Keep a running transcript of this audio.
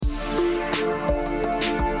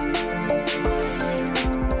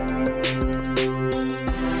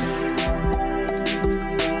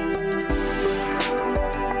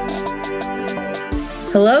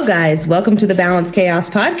Hello, guys. Welcome to the Balance Chaos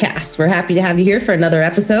podcast. We're happy to have you here for another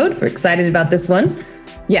episode. We're excited about this one.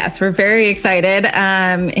 Yes, we're very excited.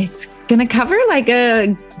 It's going to cover like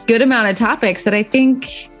a good amount of topics that I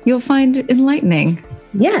think you'll find enlightening.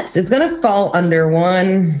 Yes, it's going to fall under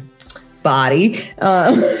one body.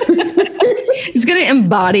 It's going to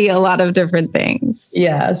embody a lot of different things.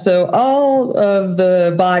 Yeah, so all of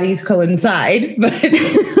the bodies coincide, but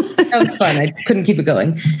that was fun. I couldn't keep it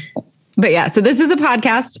going. But yeah, so this is a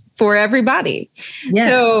podcast for everybody.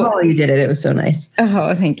 Yes, you did it. It was so nice.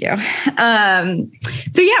 Oh, thank you.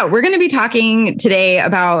 So yeah, we're going to be talking today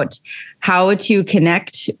about how to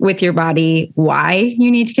connect with your body, why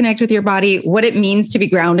you need to connect with your body, what it means to be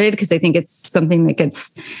grounded, because I think it's something that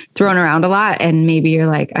gets thrown around a lot. And maybe you're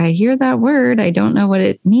like, I hear that word, I don't know what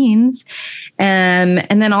it means. And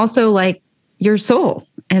then also like your soul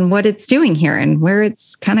and what it's doing here and where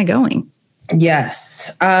it's kind of going.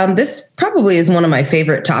 Yes. This probably is one of my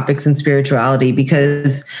favorite topics in spirituality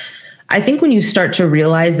because I think when you start to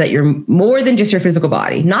realize that you're more than just your physical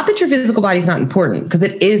body, not that your physical body is not important, because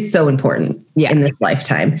it is so important in this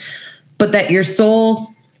lifetime, but that your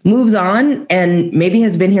soul moves on and maybe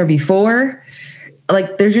has been here before.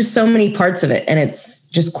 Like there's just so many parts of it and it's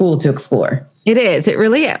just cool to explore. It is.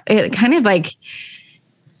 It kind of like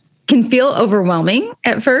can feel overwhelming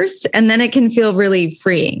at first, and then it can feel really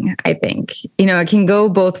freeing. I think, it can go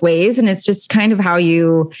both ways, and it's just kind of how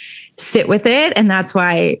you sit with it. And that's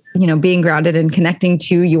why, being grounded and connecting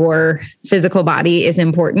to your physical body is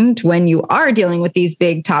important when you are dealing with these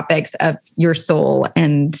big topics of your soul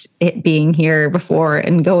and it being here before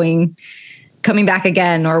and coming back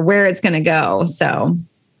again, or where it's going to go. So,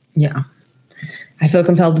 yeah, I feel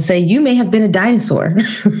compelled to say you may have been a dinosaur.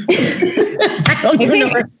 I don't even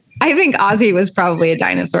know. I think Ozzy was probably a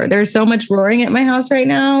dinosaur. There's so much roaring at my house right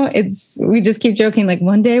now. We just keep joking, like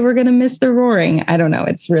one day we're going to miss the roaring. I don't know.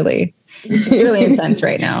 It's really intense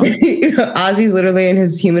right now. Ozzy's literally in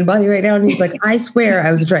his human body right now. And he's like, I swear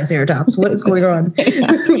I was a triceratops. What is going on?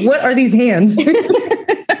 What are these hands? What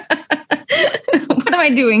am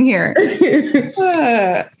I doing here?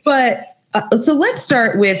 So let's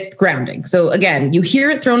start with grounding. So again, you hear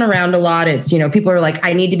it thrown around a lot. It's, people are like,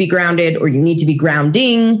 I need to be grounded, or you need to be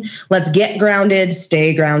grounding. Let's get grounded,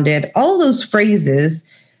 stay grounded. All those phrases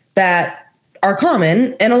that are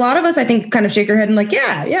common. And a lot of us, I think, kind of shake our head and like,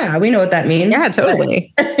 yeah, we know what that means. Yeah,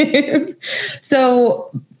 totally.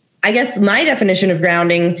 So I guess my definition of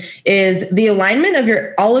grounding is the alignment of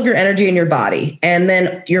all of your energy in your body, and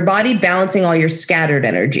then your body balancing all your scattered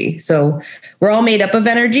energy. So we're all made up of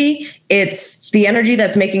energy. It's the energy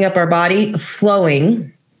that's making up our body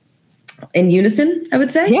flowing in unison, I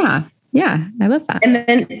would say. Yeah, I love that.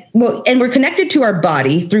 And we're connected to our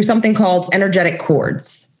body through something called energetic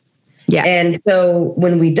cords. Yeah. And so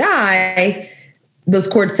when we die, those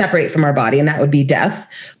cords separate from our body, and that would be death.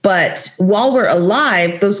 But while we're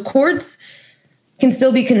alive, those cords can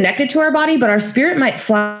still be connected to our body, but our spirit might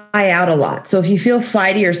fly out a lot. So if you feel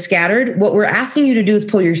flighty or scattered, what we're asking you to do is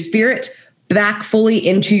pull your spirit back fully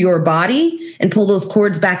into your body and pull those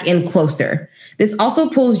cords back in closer. This also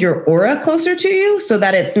pulls your aura closer to you so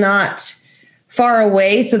that it's not far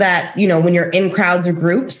away, so that, when you're in crowds or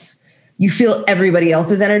groups, you feel everybody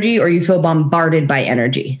else's energy or you feel bombarded by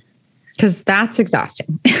energy. Because that's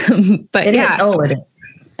exhausting. But it yeah. Is. Oh, it is.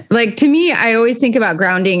 Like to me, I always think about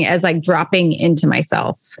grounding as like dropping into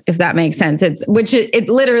myself, if that makes sense. It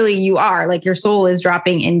literally you are like your soul is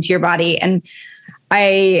dropping into your body. And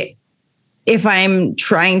if I'm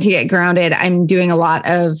trying to get grounded, I'm doing a lot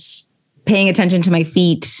of paying attention to my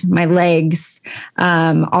feet, my legs.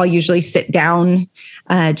 I'll usually sit down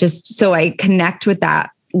just so I connect with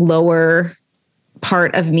that lower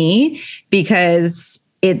part of me, because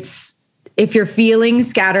if you're feeling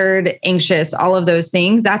scattered, anxious, all of those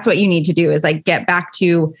things, that's what you need to do is like get back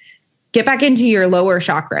into your lower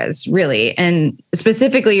chakras, really. And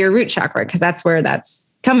specifically your root chakra, because that's where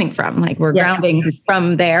that's coming from. Like we're grounding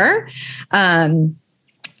from there. So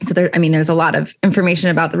there's a lot of information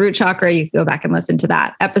about the root chakra. You can go back and listen to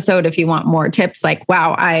that episode if you want more tips. Like,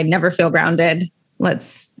 wow, I never feel grounded.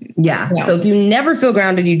 So if you never feel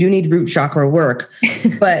grounded, you do need root chakra work.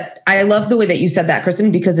 But I love the way that you said that,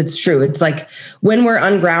 Kristen, because it's true. It's like when we're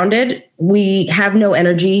ungrounded, we have no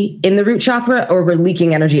energy in the root chakra, or we're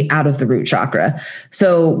leaking energy out of the root chakra.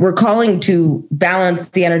 So we're calling to balance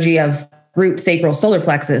the energy of root, sacral, solar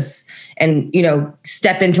plexus, and,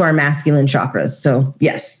 step into our masculine chakras. So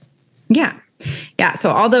yes. Yeah.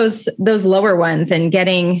 So all those lower ones and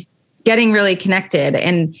getting really connected.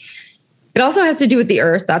 And It also has to do with the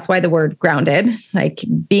earth. That's why the word grounded, like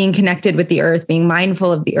being connected with the earth, being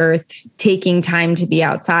mindful of the earth, taking time to be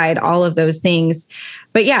outside, all of those things.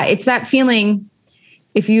 But yeah, it's that feeling.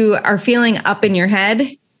 If you are feeling up in your head,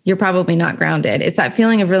 you're probably not grounded. It's that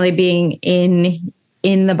feeling of really being in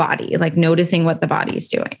the body, like noticing what the body's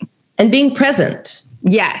doing. And being present.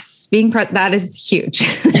 Yes, that is huge.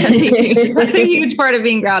 That's a huge part of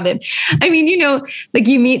being grounded. I mean, like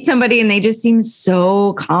you meet somebody and they just seem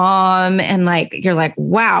so calm and like, you're like,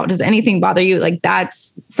 wow, does anything bother you? Like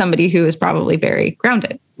that's somebody who is probably very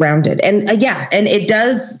grounded. And and it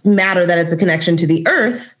does matter that it's a connection to the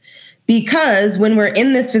earth, because when we're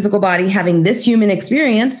in this physical body having this human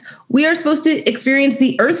experience, we are supposed to experience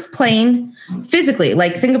the earth plane physically.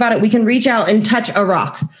 Like think about it. We can reach out and touch a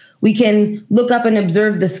rock. We can look up and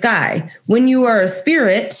observe the sky. When you are a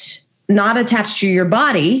spirit not attached to your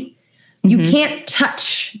body, you can't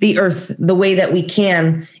touch the earth the way that we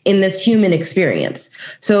can in this human experience.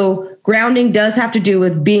 So grounding does have to do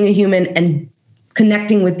with being a human and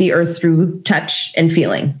connecting with the earth through touch and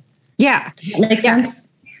feeling. Yeah. That makes sense?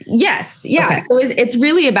 Yes. Yeah. Okay. So it's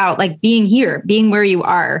really about like being here, being where you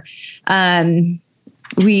are.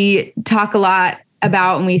 We talk a lot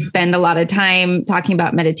about, and we spend a lot of time talking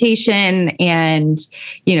about meditation and,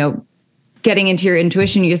 getting into your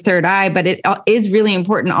intuition, your third eye, but it is really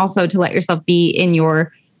important also to let yourself be in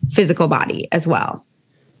your physical body as well.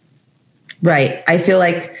 Right. I feel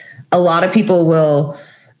like a lot of people will,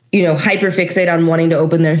 hyperfixate on wanting to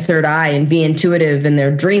open their third eye and be intuitive in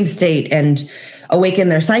their dream state and awaken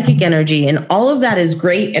their psychic energy. And all of that is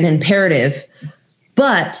great and imperative.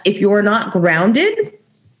 But if you're not grounded,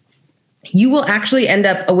 you will actually end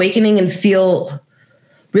up awakening and feel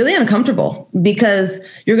really uncomfortable, because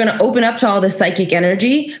you're going to open up to all this psychic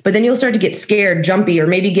energy, but then you'll start to get scared, jumpy, or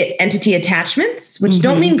maybe get entity attachments, which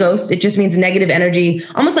don't mean ghosts. It just means negative energy,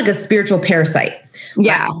 almost like a spiritual parasite.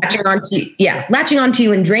 Yeah. Latching onto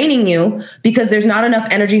you and draining you because there's not enough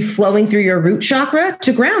energy flowing through your root chakra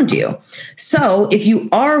to ground you. So if you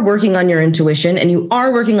are working on your intuition and you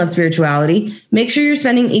are working on spirituality, make sure you're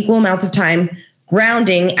spending equal amounts of time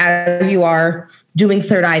grounding as you are doing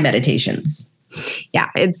third eye meditations. Yeah,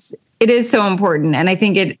 it is so important. And I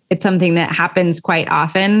think it's something that happens quite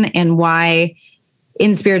often, and why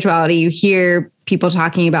in spirituality, you hear people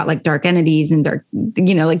talking about like dark entities and dark,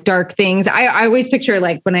 like dark things. I always picture,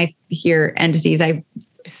 like when I hear entities, I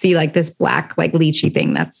see like this black, like lychee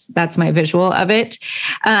thing. That's my visual of it.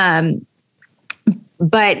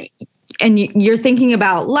 But you're thinking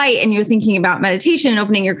about light and you're thinking about meditation and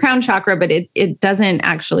opening your crown chakra, but it doesn't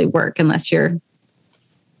actually work unless you're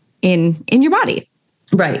in your body.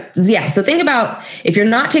 Right. Yeah. So think about, if you're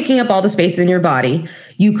not taking up all the space in your body,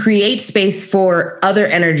 you create space for other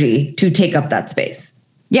energy to take up that space.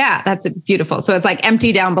 Yeah, that's beautiful. So it's like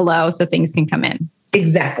empty down below so things can come in.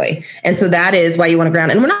 Exactly. And so that is why you want to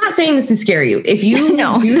ground. And we're not saying this to scare you. If you,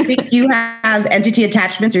 you think you have entity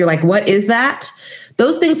attachments, or you're like, what is that?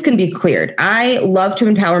 Those things can be cleared. I love to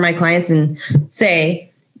empower my clients and say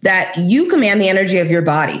that you command the energy of your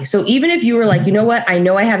body. So even if you were like, you know what, I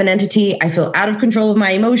know I have an entity, I feel out of control of my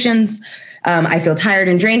emotions, I feel tired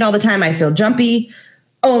and drained all the time, I feel jumpy.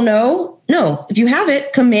 Oh, no. If you have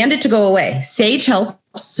it, command it to go away. Sage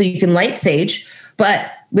helps, so you can light sage,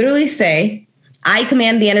 but literally say, I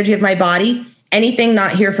command the energy of my body. Anything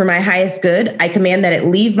not here for my highest good, I command that it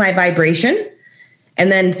leave my vibration.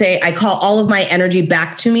 And then say, I call all of my energy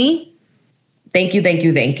back to me. Thank you, thank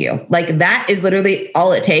you, thank you. Like that is literally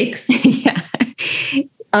all it takes. Yeah.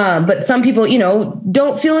 But some people,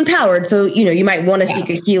 don't feel empowered. So, you might want to seek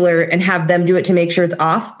a healer and have them do it to make sure it's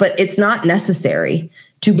off, but it's not necessary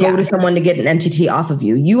to go to someone to get an entity off of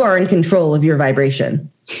you. You are in control of your vibration.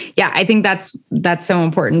 Yeah. I think that's so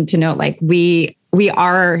important to note. Like we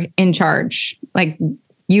are in charge. Like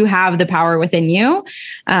you have the power within you.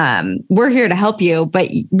 We're here to help you, but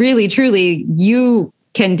really, truly, you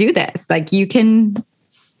can do this. Like you can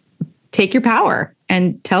take your power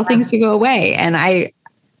and tell things to go away. And I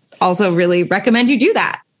also really recommend you do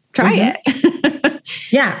that. Try it.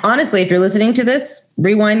 Yeah. Honestly, if you're listening to this,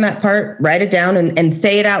 rewind that part, write it down and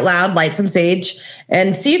say it out loud, light some sage,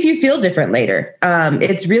 and see if you feel different later.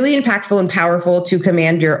 It's really impactful and powerful to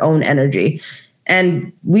command your own energy.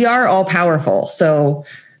 And we are all powerful. So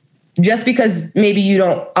just because maybe you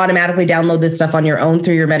don't automatically download this stuff on your own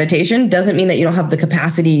through your meditation doesn't mean that you don't have the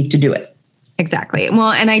capacity to do it. Exactly.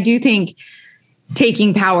 Well, and I do think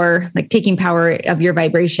taking power of your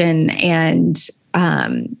vibration and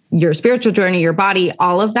your spiritual journey, your body,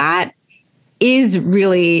 all of that is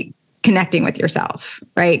really connecting with yourself,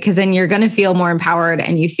 right? Because then you're going to feel more empowered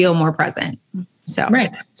and you feel more present. So,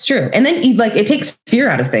 right. It's true. And then it takes fear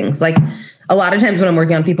out of things. Like a lot of times when I'm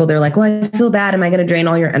working on people, they're like, well, I feel bad. Am I going to drain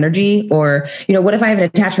all your energy? Or, what if I have an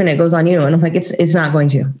attachment and it goes on you? And I'm like, it's not going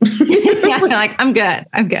to. Yeah, like, I'm good.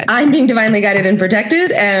 I'm being divinely guided and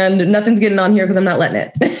protected, and nothing's getting on here because I'm not letting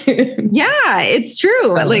it. Yeah, it's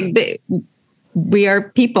true. Like we are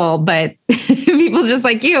people, but people just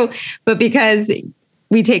like you, but because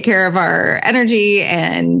we take care of our energy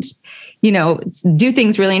and, do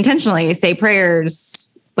things really intentionally, say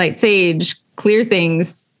prayers, light sage, clear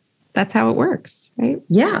things. That's how it works. Right.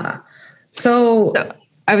 Yeah. So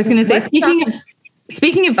I was going to say,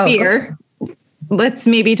 speaking of fear, let's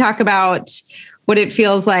maybe talk about what it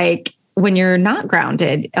feels like when you're not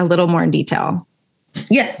grounded a little more in detail.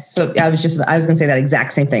 Yes. So I was going to say that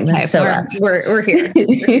exact same thing. Okay, so we're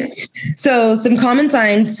here. So some common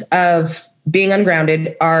signs of being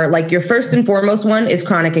ungrounded are like your first and foremost one is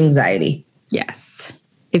chronic anxiety. Yes.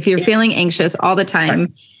 If you're feeling anxious all the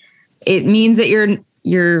time, it means that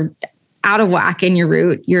you're out of whack in your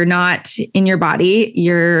root. You're not in your body.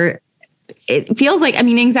 It feels like,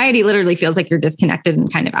 anxiety literally feels like you're disconnected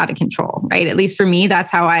and kind of out of control, right? At least for me,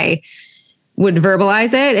 that's how I would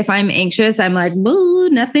verbalize it. If I'm anxious, I'm like,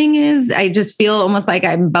 nothing is, I just feel almost like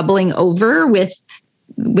I'm bubbling over with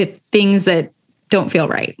things that don't feel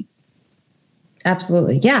right.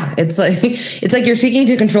 Absolutely. Yeah. It's like you're seeking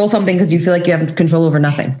to control something because you feel like you have control over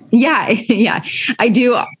nothing. Yeah. Yeah. I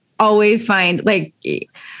do always find like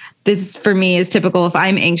this for me is typical. If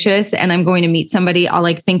I'm anxious and I'm going to meet somebody, I'll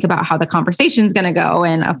think about how the conversation's going to go.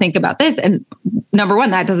 And I'll think about this. And number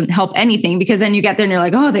one, that doesn't help anything because then you get there and you're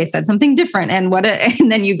like, oh, they said something different. And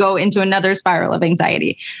and then you go into another spiral of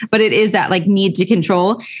anxiety. But it is that need to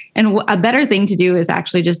control. And a better thing to do is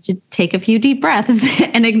actually just to take a few deep breaths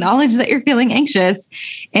and acknowledge that you're feeling anxious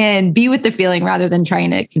and be with the feeling rather than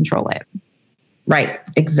trying to control it. Right.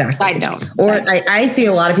 Exactly. I know. Or I see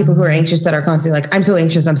a lot of people who are anxious that are constantly like, I'm so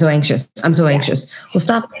anxious. I'm so anxious. I'm so anxious. Well,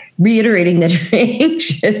 stop reiterating that you're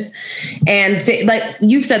anxious and say, like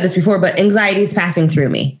you've said this before, but anxiety is passing through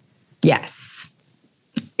me. Yes.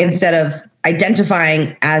 Instead of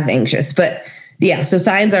identifying as anxious. But yeah, so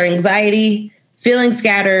signs are anxiety, feeling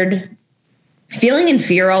scattered, feeling in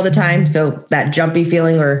fear all the time. So that jumpy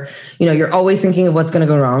feeling or, you're always thinking of what's going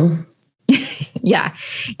to go wrong. Yeah.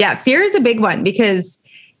 Yeah. Fear is a big one because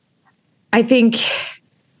I think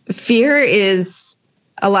fear is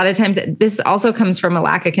a lot of times this also comes from a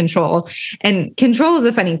lack of control, and control is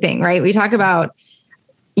a funny thing, right? We talk about,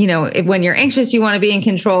 when you're anxious, you want to be in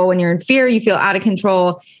control. When you're in fear, you feel out of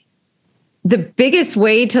control. The biggest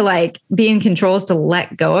way to be in control is to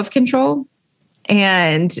let go of control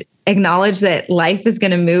and acknowledge that life is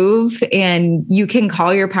going to move and you can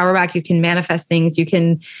call your power back. You can manifest things. You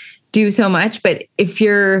can do so much. But if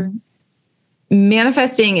you're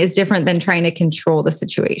manifesting is different than trying to control the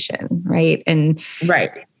situation, right? And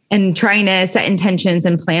trying to set intentions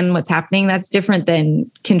and plan what's happening, that's different than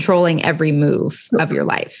controlling every move of your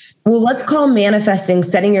life. Well, let's call manifesting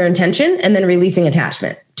setting your intention and then releasing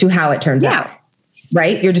attachment to how it turns out.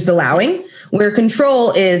 Right? You're just allowing, where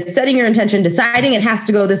control is setting your intention, deciding it has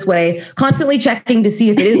to go this way, constantly checking to see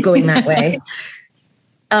if it is going that way.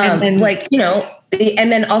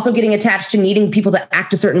 And then also getting attached to needing people to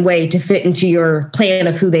act a certain way to fit into your plan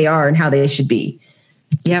of who they are and how they should be.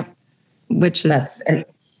 Yep. Which is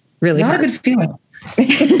really not hard. A good feeling. No,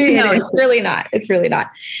 it's really not. It's really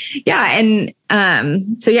not. Yeah. And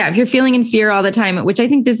so if you're feeling in fear all the time, which I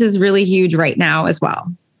think this is really huge right now as well.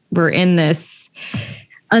 We're in this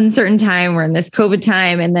uncertain time. We're in this COVID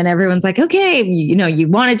time. And then everyone's like, okay, you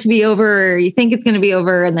want it to be over, or you think it's going to be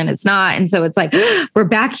over, and then it's not. And so it's like, we're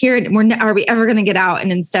back here. Are we ever going to get out?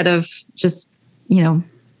 And instead of just,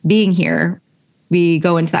 being here, we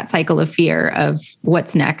go into that cycle of fear of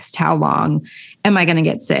what's next? How long? Am I going to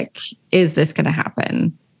get sick? Is this going to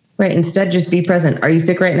happen? Right. Instead, just be present. Are you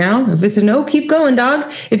sick right now? If it's a no, keep going, dog.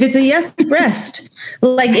 If it's a yes, rest.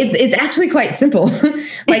 It's actually quite simple. But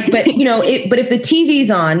if the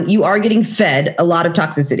TV's on, you are getting fed a lot of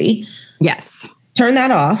toxicity. Yes. Turn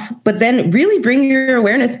that off, but then really bring your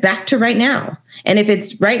awareness back to right now. And if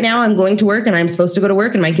it's right now, I'm going to work and I'm supposed to go to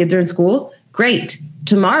work and my kids are in school, great.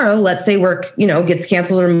 Tomorrow, let's say work, gets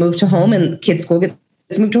canceled or moved to home and kids' school gets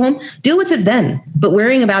moved to home, deal with it then. But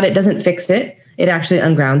worrying about it doesn't fix it. It actually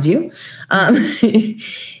ungrounds you.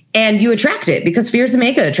 And you attract it because fear is a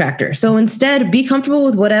mega attractor. So instead, be comfortable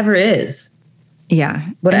with whatever is. Yeah.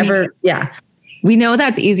 Whatever. We know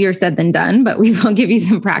that's easier said than done, but we will give you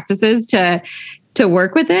some practices to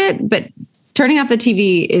work with it. But turning off the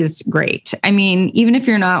TV is great. Even if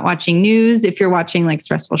you're not watching news, if you're watching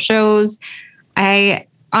stressful shows, I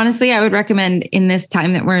would recommend in this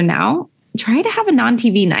time that we're in now, try to have a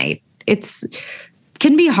non-TV night. It's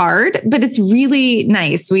can be hard, but it's really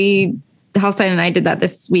nice. Halstein and I did that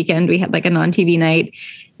this weekend. We had like a non-TV night,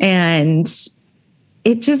 and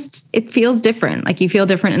it feels different. Like you feel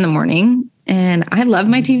different in the morning. And I love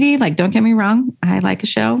my TV. Like, don't get me wrong. I like a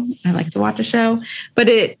show. I like to watch a show, but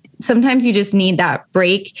sometimes you just need that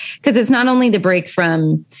break, because it's not only the break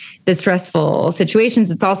from the stressful situations,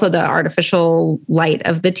 it's also the artificial light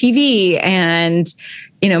of the TV and,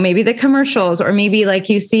 maybe the commercials, or maybe like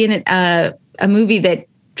you see in a movie that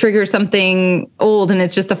triggers something old and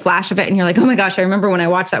it's just a flash of it. And you're like, oh my gosh, I remember when I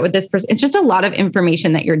watched that with this person. It's just a lot of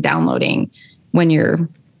information that you're downloading when you're,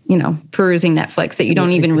 perusing Netflix that you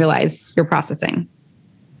don't even realize you're processing.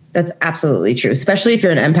 That's absolutely true, especially if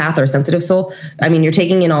you're an empath or sensitive soul. I mean, you're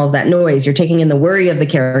taking in all of that noise. You're taking in the worry of the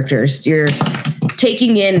characters. You're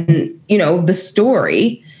taking in, the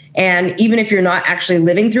story. And even if you're not actually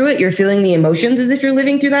living through it, you're feeling the emotions as if you're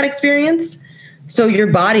living through that experience. So your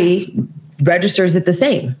body registers it the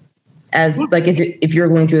same as if you're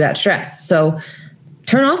going through that stress. So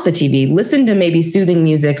turn off the TV, listen to maybe soothing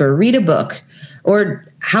music, or read a book. Or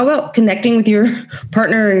how about connecting with your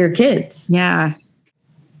partner or your kids? Yeah.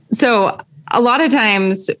 So a lot of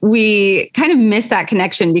times we kind of miss that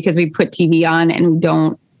connection because we put TV on and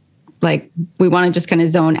we want to just kind of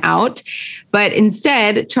zone out. But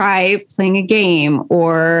instead, try playing a game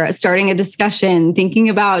or starting a discussion, thinking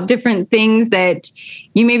about different things that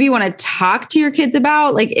you maybe want to talk to your kids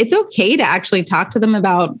about. Like, it's okay to actually talk to them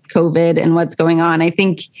about COVID and what's going on. I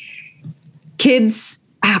think kids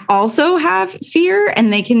also have fear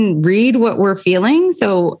and they can read what we're feeling.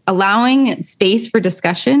 So allowing space for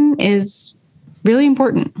discussion is really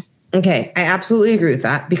important. Okay. I absolutely agree with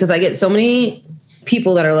that, because I get so many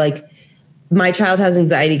people that are like, my child has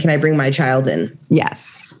anxiety. Can I bring my child in?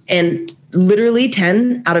 Yes. And literally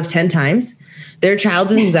 10 out of 10 times, their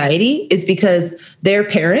child's anxiety is because their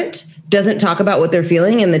parent doesn't talk about what they're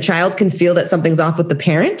feeling, and the child can feel that something's off with the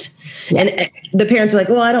parent. Yes. And the parents are like,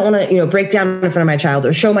 well, I don't want to, break down in front of my child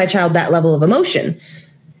or show my child that level of emotion.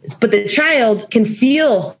 But the child can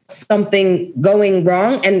feel something going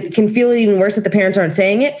wrong and can feel it even worse that the parents aren't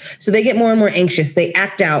saying it. So they get more and more anxious. They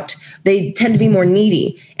act out. They tend to be more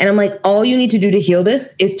needy. And I'm like, all you need to do to heal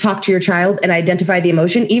this is talk to your child and identify the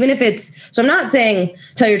emotion, even if so I'm not saying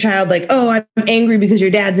tell your child like, oh, I'm angry because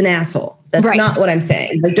your dad's an asshole. That's right. Not what I'm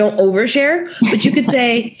saying. Like, don't overshare, but you could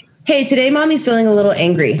say, hey, today mommy's feeling a little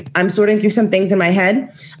angry. I'm sorting through some things in my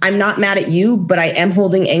head. I'm not mad at you, but I am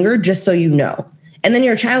holding anger, just so you know. And then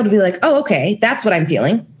your child will be like, oh, okay, that's what I'm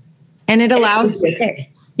feeling. And it allows,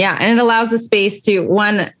 yeah. And it allows the space to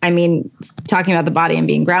talking about the body and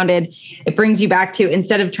being grounded, it brings you back to,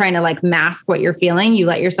 instead of trying to like mask what you're feeling, you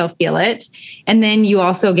let yourself feel it. And then you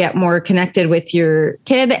also get more connected with your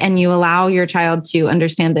kid, and you allow your child to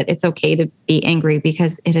understand that it's okay to be angry,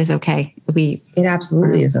 because it is okay. It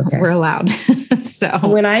absolutely is okay. We're allowed. So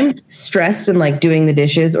when I'm stressed and like doing the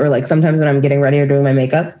dishes, or like sometimes when I'm getting ready or doing my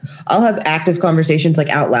makeup, I'll have active conversations like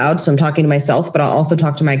out loud. So I'm talking to myself, but I'll also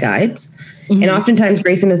talk to my guides. Mm-hmm. And oftentimes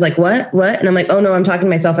Grayson is like, what? And I'm like, oh no, I'm talking to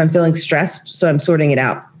myself. I'm feeling stressed. So I'm sorting it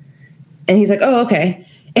out. And he's like, oh, okay.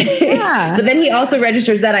 Yeah. But then he also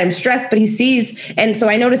registers that I'm stressed, but he sees. And so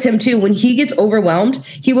I notice him too, when he gets overwhelmed,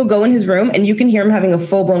 he will go in his room and you can hear him having a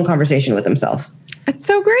full blown conversation with himself. That's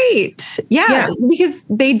so great. Yeah, because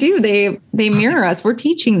they do. They mirror us. We're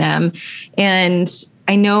teaching them. And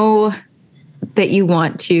I know that you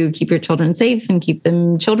want to keep your children safe and keep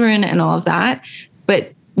them children and all of that.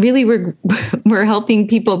 But really, we're helping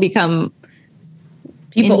people become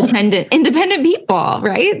independent people,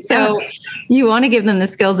 right? So you want to give them the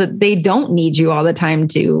skills that they don't need you all the time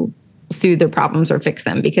to soothe their problems or fix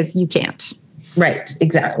them, because you can't. Right.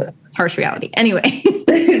 Exactly. Harsh reality. Anyway.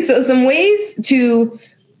 So some ways to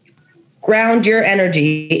ground your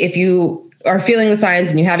energy if you are feeling the signs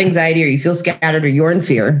and you have anxiety or you feel scattered or you're in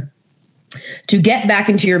fear, to get back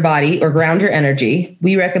into your body or ground your energy,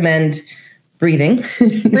 we recommend breathing.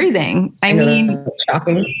 Breathing. I mean,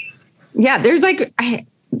 shopping. Yeah, there's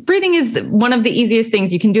breathing is one of the easiest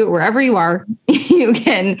things. You can do it wherever you are.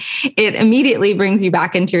 It immediately brings you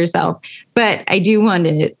back into yourself. But I do want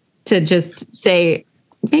to just say,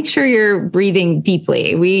 make sure you're breathing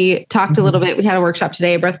deeply. We talked a little bit. We had a workshop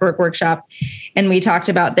today, a breathwork workshop, and we talked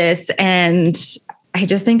about this. And I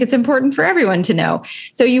just think it's important for everyone to know.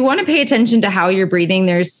 So you want to pay attention to how you're breathing.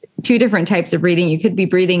 There's two different types of breathing. You could be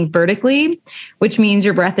breathing vertically, which means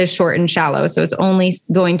your breath is short and shallow. So it's only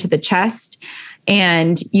going to the chest.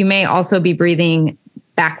 And you may also be breathing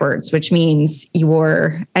backwards, which means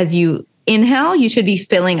as you inhale, you should be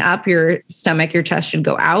filling up your stomach. Your chest should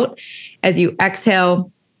go out. As you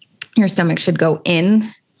exhale, your stomach should go in.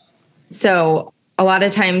 So a lot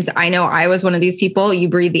of times I know I was one of these people, you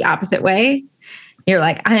breathe the opposite way. You're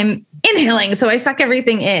like, I'm inhaling, so I suck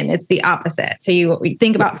everything in. It's the opposite. So you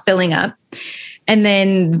think about filling up. And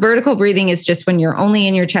then vertical breathing is just when you're only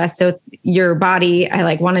in your chest. So your body, I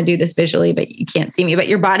like want to do this visually, but you can't see me, but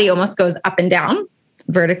your body almost goes up and down.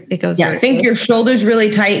 It goes. Yeah, I think your shoulders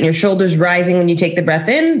really tight and your shoulders rising when you take the breath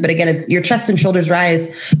in. But again, it's your chest and shoulders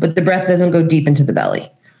rise, but the breath doesn't go deep into the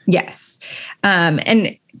belly. Yes.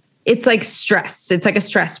 And it's like stress. It's like a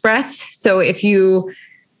stress breath. So if you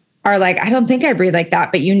are like, I don't think I breathe like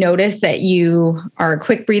that, but you notice that you are a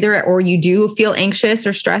quick breather or you do feel anxious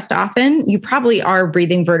or stressed often, you probably are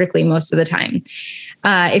breathing vertically most of the time.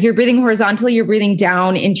 If you're breathing horizontally, you're breathing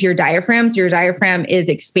down into your diaphragm. So your diaphragm is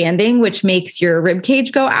expanding, which makes your rib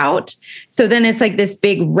cage go out. So then it's like this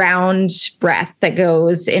big round breath that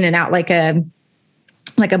goes in and out like a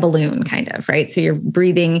balloon kind of, right? So you're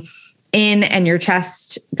breathing in and your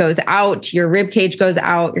chest goes out, your rib cage goes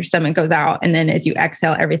out, your stomach goes out. And then as you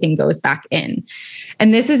exhale, everything goes back in.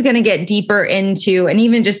 And this is going to get deeper into, and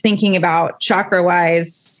even just thinking about chakra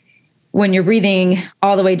wise, when you're breathing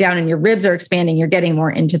all the way down and your ribs are expanding, you're getting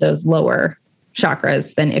more into those lower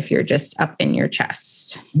chakras than if you're just up in your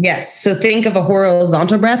chest. Yes. So think of a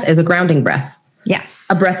horizontal breath as a grounding breath. Yes.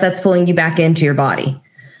 A breath that's pulling you back into your body.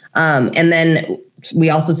 And then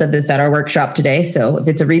we also said this at our workshop today. So if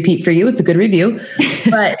it's a repeat for you, it's a good review.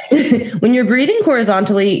 But when you're breathing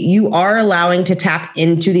horizontally, you are allowing to tap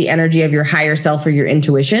into the energy of your higher self or your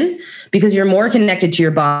intuition because you're more connected to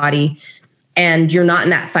your body and you're not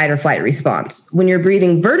in that fight or flight response. When you're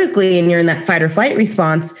breathing vertically and you're in that fight or flight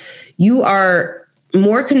response, you are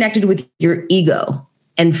more connected with your ego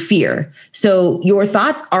and fear. So your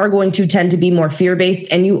thoughts are going to tend to be more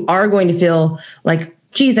fear-based and you are going to feel like,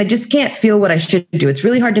 geez, I just can't feel what I should do. It's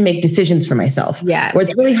really hard to make decisions for myself. Yes. Or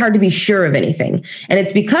it's really hard to be sure of anything. And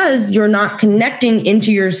it's because you're not connecting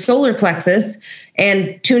into your solar plexus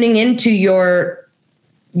and tuning into your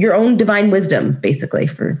own divine wisdom, basically,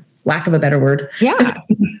 for lack of a better word. Yeah.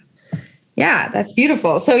 Yeah, that's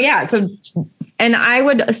beautiful. So and I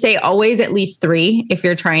would say always at least 3 if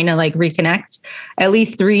you're trying to like reconnect, at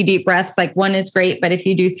least 3 deep breaths. Like 1 is great, but if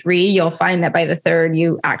you do 3, you'll find that by the 3rd,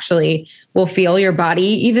 you actually will feel your body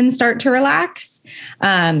even start to relax.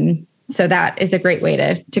 So that is a great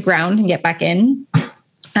way to ground and get back in.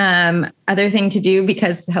 Other thing to do,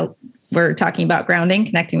 because we're talking about grounding,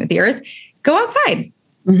 connecting with the earth, go outside,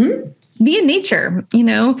 be in nature,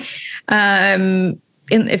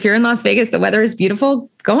 if you're in Las Vegas, the weather is beautiful,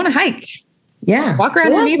 go on a hike. Yeah. Walk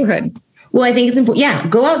around your neighborhood. Well, I think it's important. Yeah.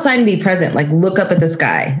 Go outside and be present. Like look up at the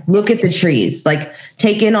sky, look at the trees, like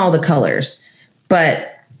take in all the colors,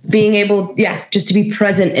 but being able, just to be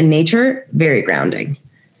present in nature, very grounding.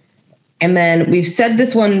 And then we've said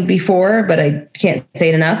this one before, but I can't say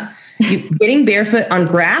it enough. Getting barefoot on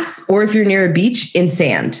grass, or if you're near a beach, in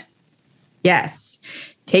sand. Yes.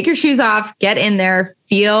 Take your shoes off, get in there,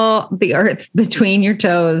 feel the earth between your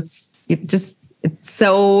toes.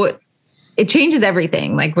 It changes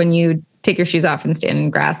everything. Like when you take your shoes off and stand in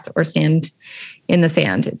grass or stand in the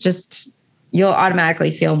sand, you'll automatically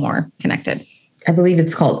feel more connected. I believe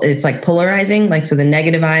it's like polarizing, like, so the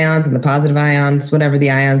negative ions and the positive ions, whatever the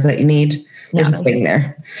ions that you need. There's a thing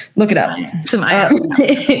there. Look it up. Some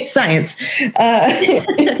ions. Science.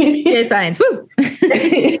 Science. Woo.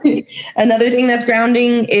 Another thing that's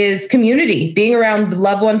grounding is community, being around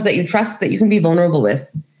loved ones that you trust, that you can be vulnerable with.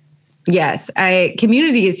 Yes.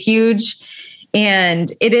 Community is huge.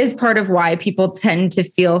 And it is part of why people tend to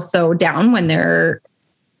feel so down when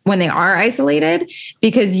they are isolated,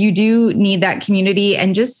 because you do need that community,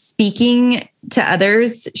 and just speaking to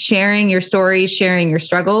others, sharing your stories, sharing your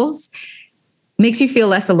struggles makes you feel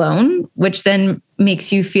less alone, which then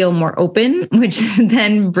makes you feel more open, which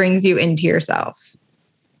then brings you into yourself.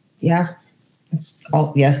 Yeah. It's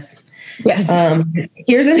all, yes. Yes.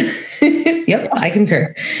 Yep, I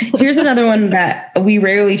concur. Here's another one that we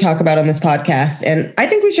rarely talk about on this podcast, and I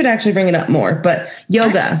think we should actually bring it up more, but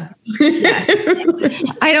yoga. Yes.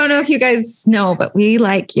 I don't know if you guys know, but we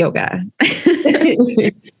like yoga.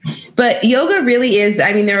 But yoga really is,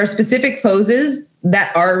 there are specific poses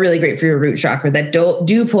that are really great for your root chakra that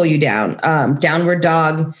do pull you down. Downward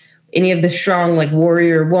dog, any of the strong, like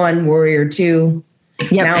warrior 1, warrior 2,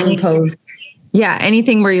 mountain pose. Yeah.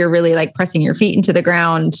 Anything where you're really like pressing your feet into the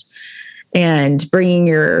ground and bringing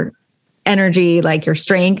your energy, like your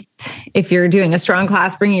strength. If you're doing a strong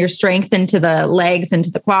class, bringing your strength into the legs, into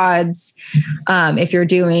the quads. If you're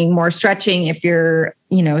doing more stretching, if you're,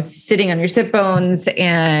 sitting on your sit bones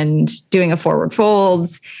and doing a forward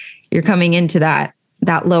folds, you're coming into that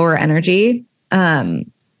lower energy.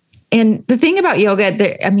 And the thing about yoga,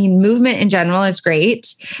 movement in general is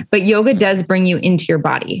great, but yoga does bring you into your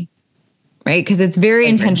body, right? Because it's very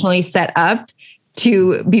intentionally set up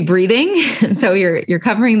to be breathing. So you're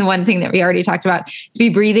covering the one thing that we already talked about, to be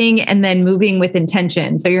breathing and then moving with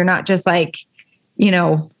intention. So you're not just like,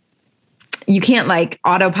 you can't like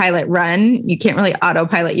autopilot run. You can't really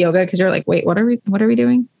autopilot yoga because you're like, wait, what are we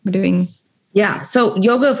doing? We're doing. Yeah. So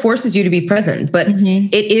yoga forces you to be present, but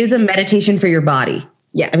it is a meditation for your body.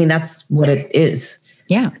 Yeah. I mean, that's what it is.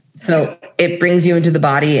 Yeah. So it brings you into the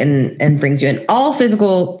body and brings you in. All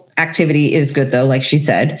physical activity is good though. Like she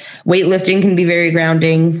said, weightlifting can be very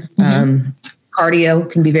grounding.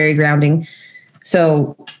 Cardio can be very grounding.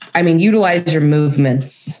 So, I mean, utilize your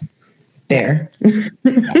movements there. Yes,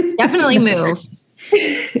 definitely move,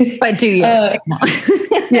 but do you? Yeah.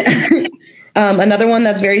 Another one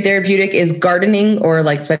that's very therapeutic is gardening or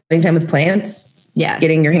like spending time with plants. Yeah.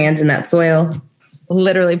 Getting your hands in that soil.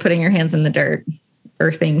 Literally putting your hands in the dirt,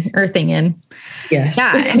 earthing in. Yes.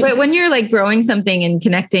 Yeah. But when you're like growing something and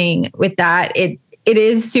connecting with that, it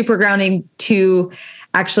is super grounding to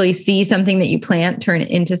actually see something that you plant turn it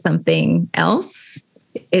into something else.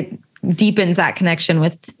 It deepens that connection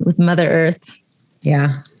with Mother Earth.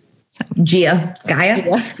 Yeah. So Gaia.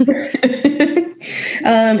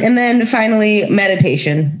 And then finally,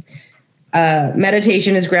 meditation.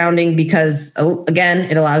 Meditation is grounding because, again,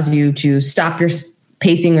 it allows you to stop your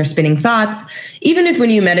pacing or spinning thoughts. Even if when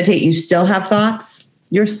you meditate, you still have thoughts,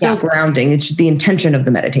 you're still grounding. It's the intention of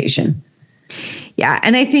the meditation. Yeah.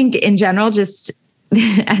 And I think in general, just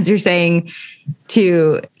as you're saying,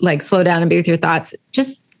 to like slow down and be with your thoughts,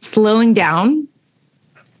 just slowing down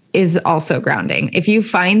is also grounding. If you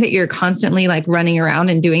find that you're constantly like running around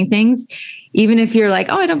and doing things, even if you're like,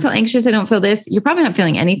 oh, I don't feel anxious, I don't feel this, you're probably not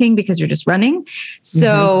feeling anything because you're just running.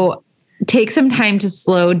 So take some time to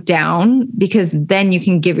slow down, because then you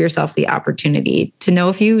can give yourself the opportunity to know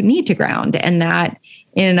if you need to ground. And that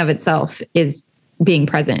in and of itself is being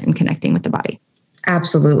present and connecting with the body.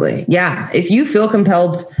 Absolutely. Yeah. If you feel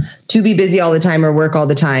compelled to be busy all the time or work all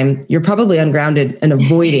the time, you're probably ungrounded and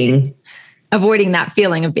avoiding that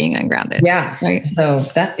feeling of being ungrounded. Yeah. Right. So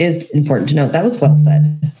that is important to note. That was well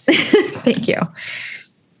said. Thank you.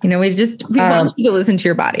 We want you to listen to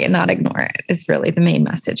your body and not ignore it is really the main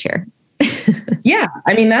message here. Yeah.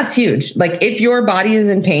 I mean, that's huge. Like if your body is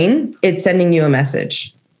in pain, it's sending you a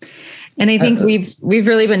message. And I think we've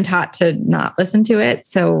really been taught to not listen to it.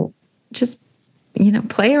 So just,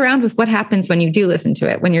 play around with what happens when you do listen to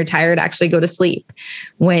it. When you're tired, actually go to sleep.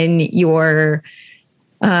 When you're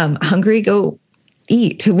hungry, go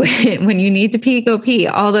eat. When you need to pee, go pee.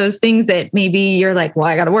 All those things that maybe you're like, well,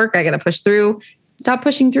 I got to work, I got to push through. Stop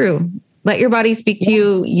pushing through. Let your body speak to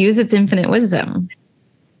you. Use its infinite wisdom.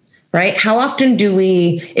 Right? How often do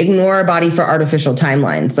we ignore our body for artificial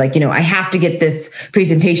timelines? Like, I have to get this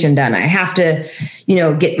presentation done. I have to,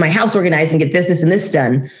 get my house organized and get this and this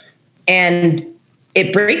done. And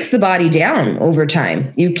it breaks the body down over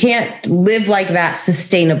time. You can't live like that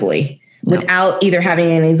sustainably without either having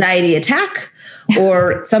an anxiety attack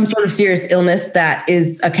or some sort of serious illness that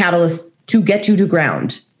is a catalyst to get you to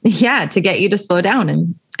ground. Yeah, to get you to slow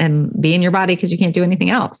down and be in your body because you can't do anything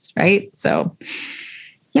else, right? So,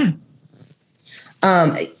 yeah.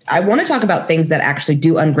 I want to talk about things that actually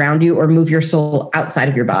do unground you or move your soul outside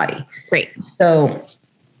of your body. Great. So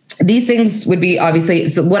these things would be obviously,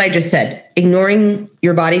 so what I just said, ignoring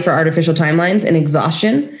your body for artificial timelines and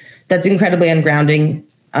exhaustion, that's incredibly ungrounding.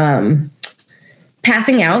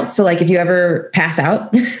 Passing out. So like if you ever pass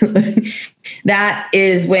out, that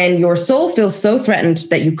is when your soul feels so threatened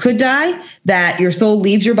that you could die, that your soul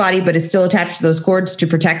leaves your body, but is still attached to those cords to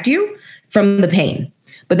protect you from the pain.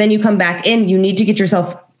 But then you come back in, you need to get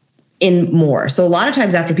yourself in more. So a lot of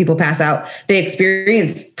times after people pass out, they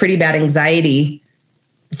experience pretty bad anxiety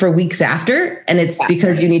for weeks after. And it's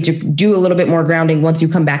because you need to do a little bit more grounding once you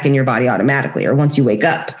come back in your body automatically, or once you wake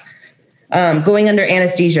up. Going under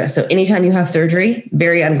anesthesia. So anytime you have surgery,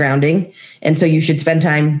 very ungrounding. And so you should spend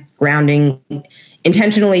time grounding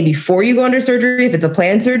intentionally before you go under surgery, if it's a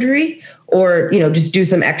planned surgery, or, just do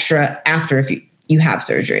some extra after if you have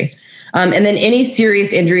surgery. And then any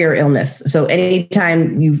serious injury or illness. So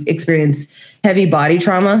anytime you experience heavy body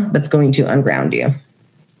trauma, that's going to unground you.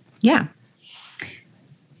 Yeah.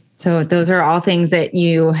 So those are all things that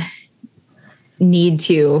you need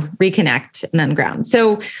to reconnect and unground.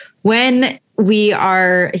 So when we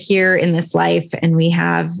are here in this life and we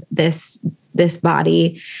have this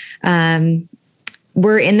body,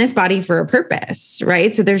 we're in this body for a purpose,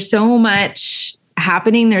 right? So there's so much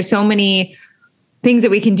happening. There's so many things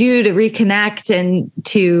that we can do to reconnect and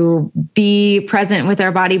to be present with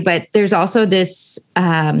our body. But there's also this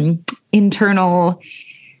internal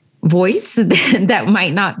voice that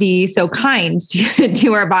might not be so kind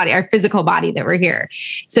to our body, our physical body that we're here.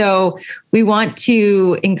 So we want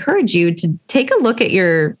to encourage you to take a look at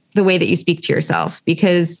the way that you speak to yourself,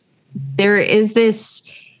 because there is this,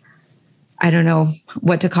 I don't know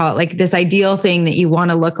what to call it, like this ideal thing that you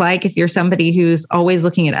want to look like. If you're somebody who's always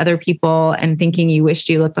looking at other people and thinking you wished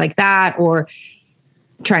you looked like that, or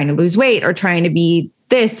trying to lose weight, or trying to be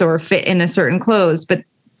this or fit in a certain clothes, but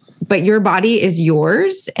your body is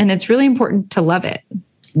yours, and it's really important to love it.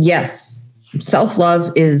 Yes.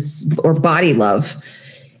 Self-love or body love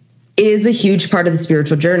is a huge part of the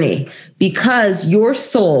spiritual journey, because your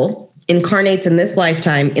soul incarnates in this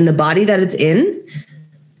lifetime in the body that it's in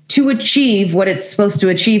to achieve what it's supposed to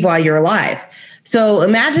achieve while you're alive. So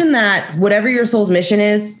imagine that whatever your soul's mission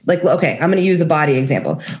is, like, okay, I'm going to use a body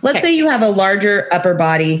example. Let's say you have a larger upper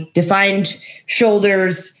body, defined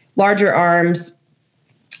shoulders, larger arms,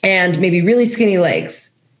 and maybe really skinny legs,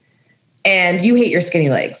 and you hate your skinny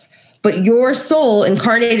legs, but your soul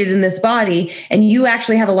incarnated in this body, and you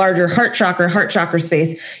actually have a larger heart chakra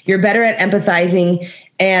space. You're better at empathizing.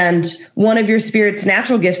 And one of your spirit's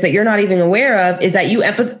natural gifts that you're not even aware of is that you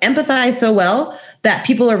empathize so well that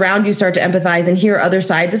people around you start to empathize and hear other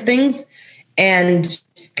sides of things and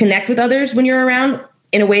connect with others when you're around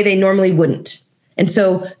in a way they normally wouldn't. And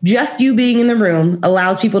so just you being in the room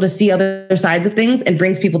allows people to see other sides of things and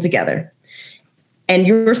brings people together. And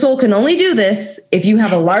your soul can only do this if you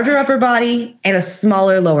have a larger upper body and a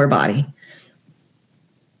smaller lower body.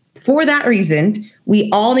 For that reason, we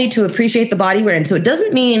all need to appreciate the body we're in. So it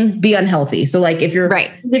doesn't mean be unhealthy. So like if you're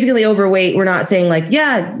significantly overweight, we're not saying like,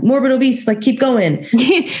 yeah, morbid obese, like keep going.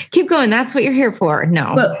 Keep going. That's what you're here for.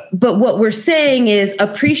 No. But what we're saying is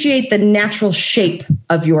appreciate the natural shape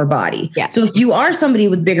of your body. Yeah. So if you are somebody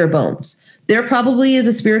with bigger bones, there probably is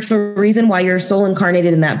a spiritual reason why your soul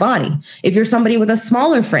incarnated in that body. If you're somebody with a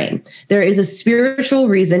smaller frame, there is a spiritual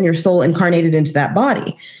reason your soul incarnated into that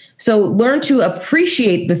body. So learn to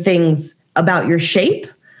appreciate the things about your shape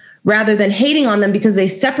rather than hating on them because they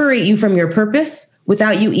separate you from your purpose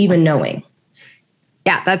without you even knowing.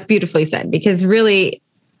 Yeah, that's beautifully said, because really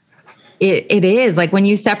it is like when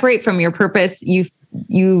you separate from your purpose,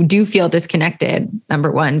 you do feel disconnected,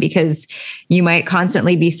 number one, because you might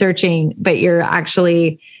constantly be searching, but you're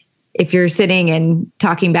actually, if you're sitting and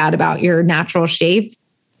talking bad about your natural shape,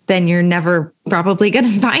 then you're never probably going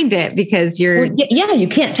to find it because you're... Well, yeah, you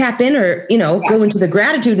can't tap in or, go into the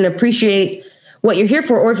gratitude and appreciate what you're here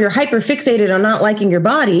for. Or if you're hyper fixated on not liking your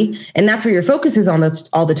body and that's where your focus is on this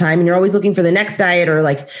all the time, and you're always looking for the next diet or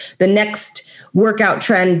like the next workout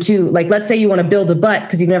trend to, like, let's say you want to build a butt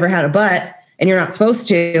because you've never had a butt and you're not supposed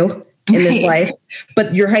to in this life,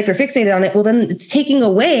 but you're hyper fixated on it. Well, then it's taking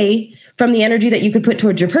away from the energy that you could put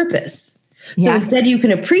towards your purpose. So instead you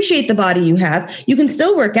can appreciate the body you have. You can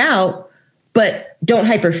still work out, but don't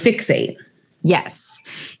hyper fixate. Yes.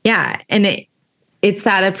 Yeah. And it's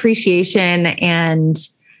that appreciation and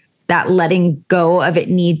that letting go of it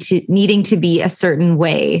needing to be a certain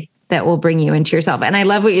way that will bring you into yourself. And I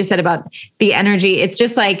love what you said about the energy. It's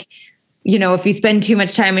just like, if you spend too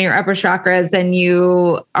much time in your upper chakras, then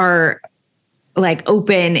you are like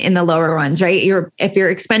open in the lower ones, right? If you're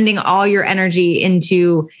expending all your energy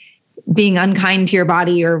into being unkind to your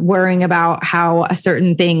body or worrying about how a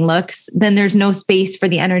certain thing looks, then there's no space for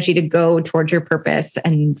the energy to go towards your purpose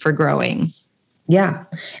and for growing. Yeah.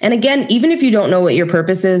 And again, even if you don't know what your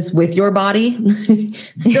purpose is with your body,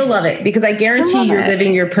 still love it, because I guarantee you're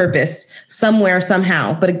living your purpose somewhere,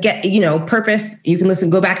 somehow. But again, purpose, you can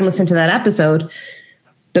go back and listen to that episode,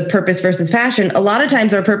 the purpose versus passion. A lot of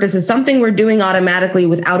times our purpose is something we're doing automatically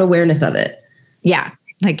without awareness of it. Yeah.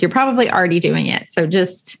 Like you're probably already doing it. So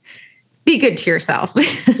just be good to yourself.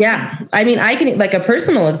 Yeah. I mean, I can, like a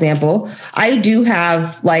personal example, I do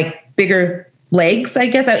have like bigger legs, I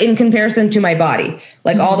guess, in comparison to my body,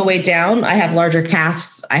 like all the way down. I have larger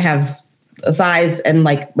calves. I have thighs, and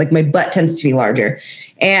like my butt tends to be larger.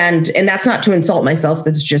 And that's not to insult myself.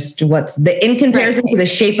 That's just in comparison to the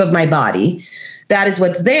shape of my body, that is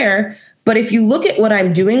what's there. But if you look at what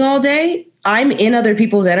I'm doing all day, I'm in other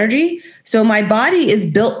people's energy. So my body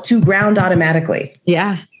is built to ground automatically.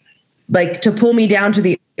 Yeah. Like to pull me down to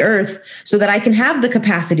the earth so that I can have the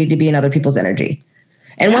capacity to be in other people's energy.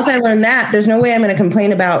 And once I learn that, there's no way I'm going to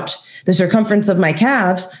complain about the circumference of my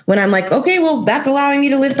calves when I'm like, okay, well, that's allowing me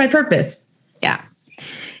to live my purpose. Yeah.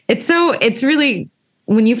 It's really,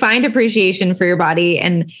 when you find appreciation for your body,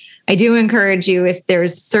 and I do encourage you, if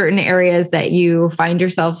there's certain areas that you find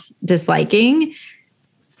yourself disliking,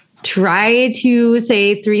 try to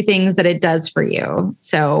say 3 things that it does for you.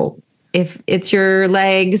 So if it's your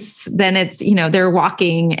legs, then it's, they're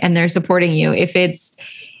walking and they're supporting you. If it's,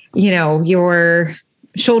 your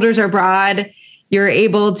shoulders are broad, you're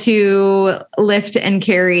able to lift and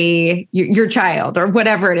carry your child or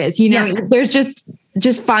whatever it is, there's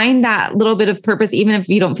just find that little bit of purpose, even if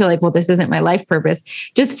you don't feel like, well, this isn't my life purpose,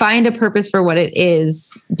 just find a purpose for what it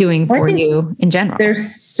is doing for you in general.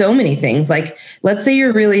 There's so many things. Like, let's say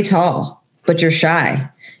you're really tall, but you're shy.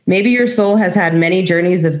 Maybe your soul has had many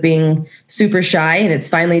journeys of being super shy and it's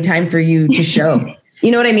finally time for you to show.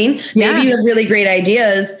 You know what I mean? Yeah. Maybe you have really great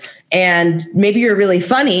ideas and maybe you're really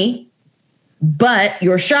funny, but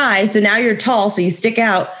you're shy. So now you're tall, so you stick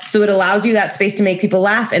out. So it allows you that space to make people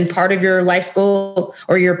laugh. And part of your life's goal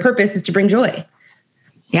or your purpose is to bring joy.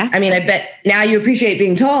 Yeah. I mean, I bet now you appreciate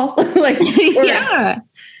being tall. Yeah.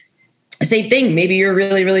 Same thing. Maybe you're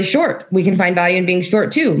really, really short. We can find value in being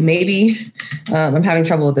short too. Maybe I'm having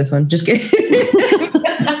trouble with this one. Just kidding.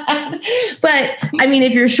 But I mean,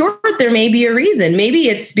 if you're short, there may be a reason. Maybe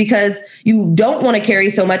it's because you don't want to carry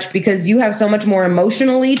so much because you have so much more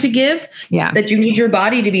emotionally to give that you need your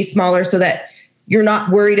body to be smaller so that you're not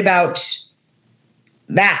worried about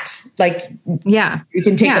that. Like, you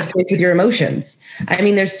can take up space with your emotions. I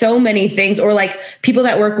mean, there's so many things. Or like people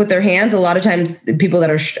that work with their hands, a lot of times people that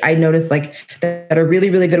are, I noticed like that are really,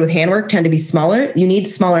 really good with handwork tend to be smaller. You need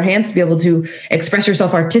smaller hands to be able to express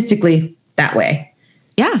yourself artistically that way.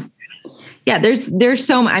 Yeah. Yeah. There's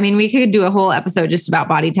so, I mean, we could do a whole episode just about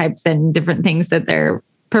body types and different things that they're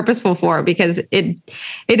purposeful for, because it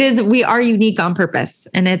is, we are unique on purpose.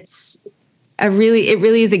 And it really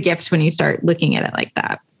is a gift when you start looking at it like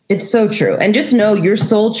that. It's so true. And just know your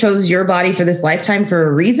soul chose your body for this lifetime for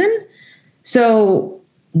a reason. So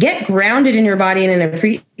get grounded in your body and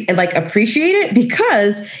appreciate it,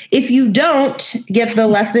 because if you don't get the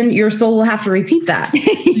lesson, your soul will have to repeat that.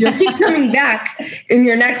 You'll keep coming back in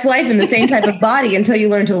your next life in the same type of body until you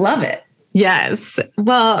learn to love it. Yes.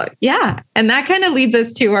 Well, yeah. And that kind of leads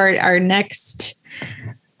us to our next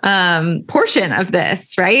portion of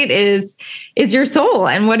this, right? Is your soul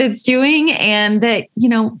and what it's doing, and that,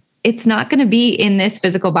 it's not going to be in this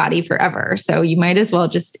physical body forever. So you might as well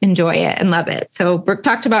just enjoy it and love it. So Brooke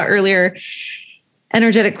talked about earlier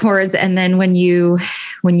energetic cords. And then when you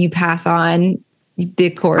pass on,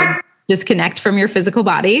 the cord disconnect from your physical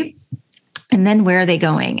body. And then where are they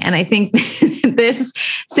going? And I think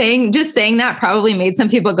saying that probably made some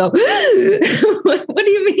people go, what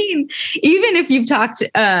do you mean? Even if you've talked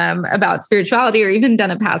about spirituality or even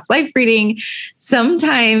done a past life reading,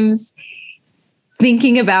 sometimes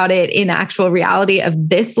thinking about it in actual reality of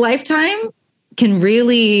this lifetime can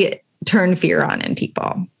really turn fear on in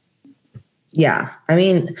people. Yeah. I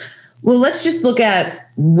mean, well, let's just look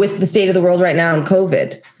at with the state of the world right now in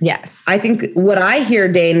COVID. Yes. I think what I hear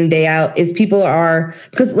day in and day out is people are,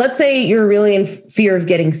 because let's say you're really in fear of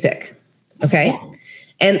getting sick. Okay. Yeah.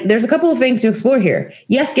 And there's a couple of things to explore here.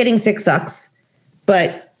 Yes, getting sick sucks,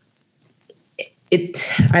 but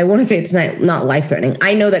I want to say it's not life-threatening.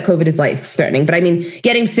 I know that COVID is life-threatening, but I mean,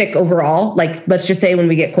 getting sick overall, like let's just say when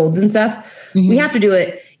we get colds and stuff, we have to do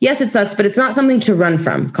it. Yes, it sucks, but it's not something to run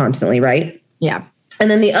from constantly, right? Yeah.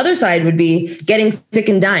 And then the other side would be getting sick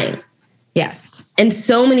and dying. Yes. And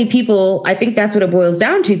so many people, I think that's what it boils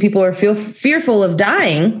down to. People are fearful of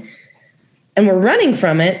dying and we're running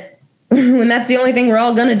from it when that's the only thing we're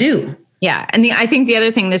all going to do. Yeah. And I think the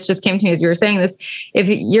other thing that just came to me as you were saying this, if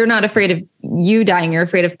you're not afraid of you dying, you're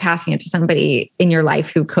afraid of passing it to somebody in your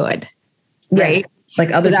life who could, right? Yes.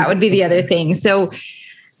 Like other that would be the other thing. So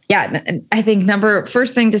yeah, I think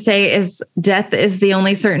first thing to say is death is the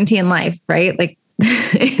only certainty in life, right? Like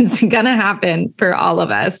it's going to happen for all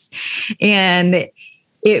of us. And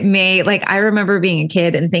it may, like, I remember being a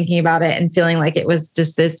kid and thinking about it and feeling like it was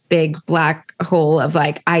just this big black hole of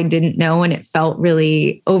like, I didn't know. And it felt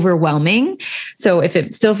really overwhelming. So if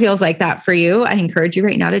it still feels like that for you, I encourage you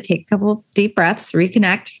right now to take a couple deep breaths,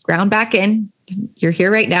 reconnect, ground back in. You're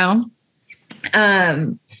here right now.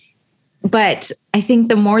 But I think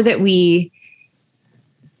the more that we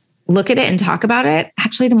look at it and talk about it,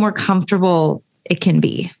 actually, the more comfortable it can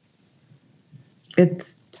be.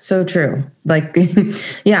 It's so true. Like,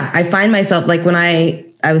 yeah, I find myself like when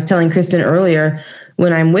I was telling Kristen earlier,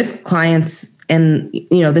 when I'm with clients and,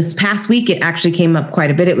 this past week, it actually came up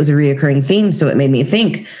quite a bit. It was a reoccurring theme. So it made me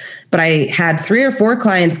think, but I had 3 or 4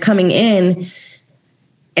 clients coming in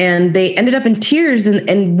and they ended up in tears.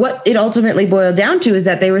 And what it ultimately boiled down to is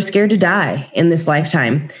that they were scared to die in this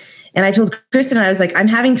lifetime. And I told Kristen, I was like, I'm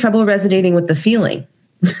having trouble resonating with the feeling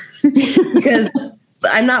because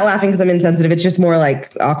I'm not laughing because I'm insensitive. It's just more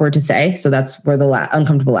like awkward to say. So that's where the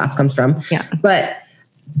uncomfortable laugh comes from. Yeah. But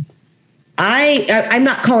I'm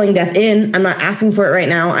not calling death in. I'm not asking for it right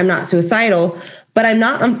now. I'm not suicidal, but I'm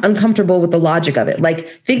not uncomfortable with the logic of it. Like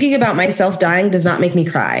thinking about myself dying does not make me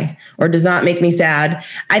cry or does not make me sad.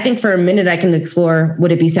 I think for a minute I can explore,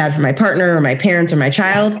 would it be sad for my partner or my parents or my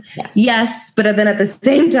child? Yes. But then at the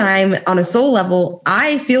same time, on a soul level,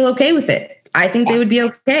 I feel okay with it. I think they would be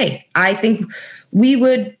okay. I think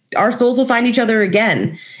our souls will find each other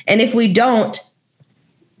again. And if we don't,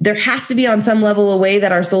 there has to be on some level a way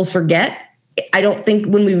that our souls forget. I don't think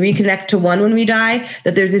when we reconnect to one when we die,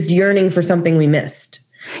 that there's this yearning for something we missed.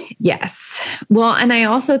 Yes. Well, and I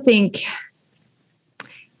also think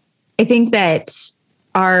that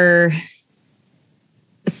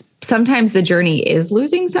sometimes the journey is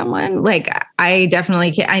losing someone. Like I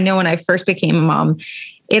know when I first became a mom,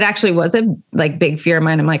 it actually was a big fear of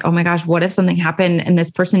mine. I'm like, oh my gosh, what if something happened and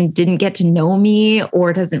this person didn't get to know me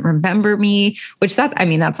or doesn't remember me? Which that's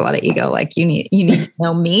a lot of ego. Like you need to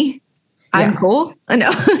know me. I'm cool. I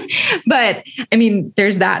know. But I mean,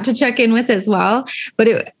 there's that to check in with as well.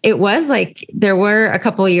 But it was like, there were a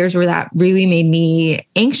couple of years where that really made me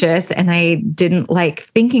anxious and I didn't like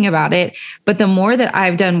thinking about it. But the more that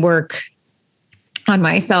I've done work on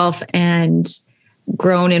myself and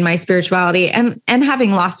grown in my spirituality and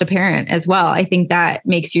having lost a parent as well, I think that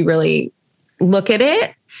makes you really look at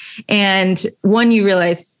it. And one, you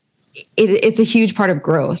realize it's a huge part of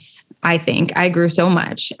growth. I think I grew so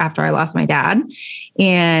much after I lost my dad.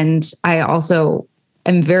 And I also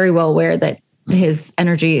am very well aware that his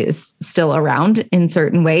energy is still around in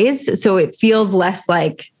certain ways. So it feels less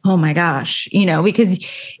like, oh my gosh,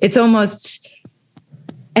 because it's almost,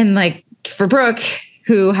 and like for Brooke,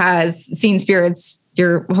 who has seen spirits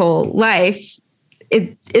your whole life,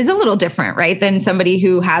 it is a little different, right? Than somebody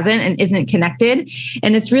who hasn't and isn't connected.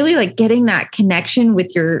 And it's really like getting that connection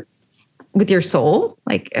with your soul.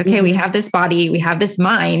 Like, okay, we have this body, we have this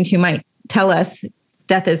mind who might tell us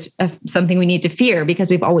death is something we need to fear because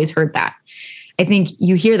we've always heard that. I think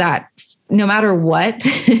you hear that no matter what,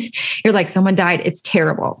 you're like, someone died, it's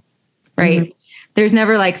terrible, right? Mm-hmm. There's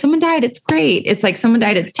never like someone died, it's great. It's like someone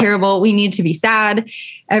died, it's terrible. We need to be sad.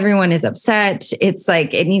 Everyone is upset. It's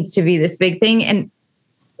like, it needs to be this big thing. And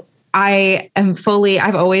I've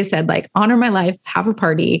always said like, honor my life, have a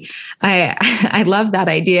party. I love that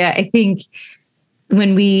idea. I think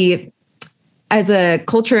when we, as a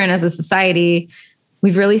culture and as a society,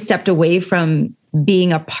 we've really stepped away from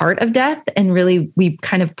being a part of death and really we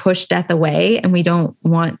kind of push death away and we don't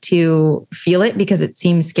want to feel it because it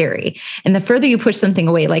seems scary. And the further you push something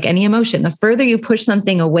away, like any emotion, the further you push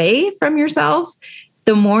something away from yourself,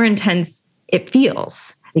 the more intense it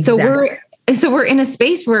feels. Exactly. So we're in a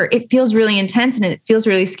space where it feels really intense and it feels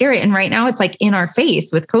really scary. And right now it's like in our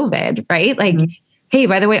face with COVID, right? Like, mm-hmm. Hey,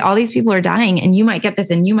 by the way, all these people are dying and you might get this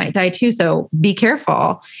and you might die too. So be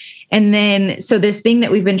careful. And then, so this thing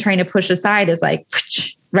that we've been trying to push aside is like,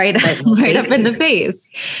 right up in the face.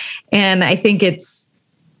 And I think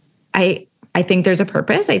I think there's a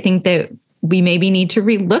purpose. I think that we maybe need to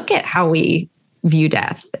relook at how we view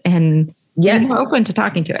death and be more open to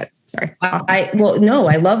talking to it. Sorry. I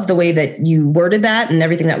love the way that you worded that and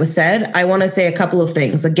everything that was said. I want to say a couple of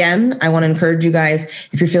things. Again, I want to encourage you guys,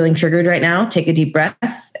 if you're feeling triggered right now, take a deep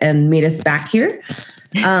breath and meet us back here.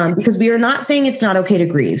 Because we are not saying it's not okay to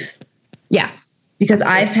grieve. Yeah. Because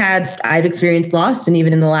I've experienced loss. And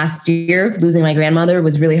even in the last year, losing my grandmother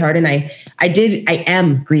was really hard. And I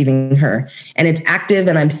am grieving her and it's active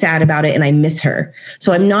and I'm sad about it and I miss her.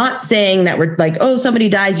 So I'm not saying that we're like, oh, somebody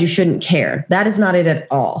dies, you shouldn't care. That is not it at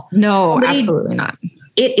all. No, absolutely not.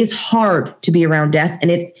 It is hard to be around death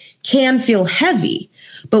and it can feel heavy.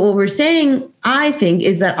 But what we're saying, I think,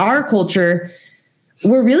 is that our culture,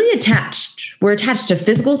 we're really attached. We're attached to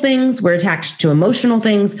physical things. We're attached to emotional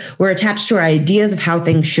things. We're attached to our ideas of how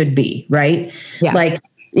things should be, right? Yeah. Like,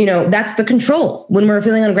 that's the control. When we're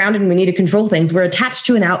feeling ungrounded and we need to control things, we're attached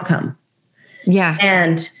to an outcome. Yeah.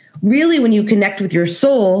 And really, when you connect with your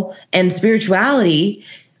soul and spirituality,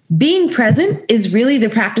 being present is really the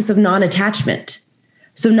practice of non-attachment.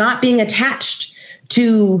 So not being attached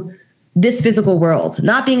to this physical world,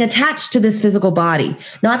 not being attached to this physical body,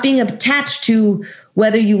 not being attached to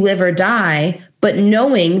whether you live or die, but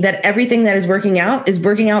knowing that everything that is working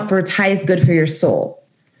out for its highest good for your soul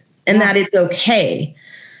and that it's okay.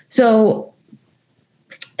 So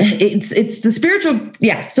it's the spiritual.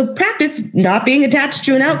 Yeah. So practice not being attached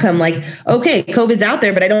to an outcome. Like, okay, COVID's out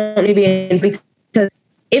there, but I don't need to be in because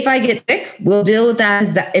If I get sick, we'll deal with that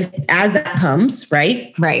as that comes,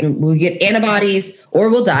 right? Right. We'll get antibodies or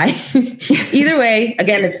we'll die. Either way,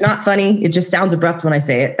 again, it's not funny. It just sounds abrupt when I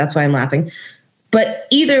say it. That's why I'm laughing. But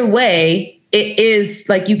either way, it is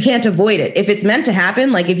like you can't avoid it. If it's meant to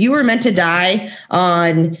happen, like if you were meant to die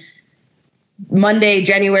on Monday,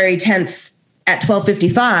 January 10th at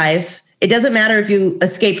 12:55, it doesn't matter if you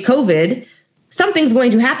escaped COVID. Something's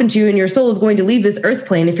going to happen to you and your soul is going to leave this earth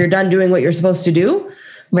plane if you're done doing what you're supposed to do.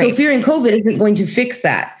 Right. So fearing COVID isn't going to fix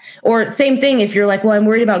that. Or same thing if you're like, well, I'm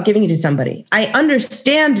worried about giving it to somebody. I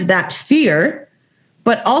understand that fear,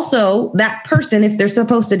 but also that person, if they're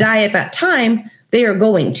supposed to die at that time, they are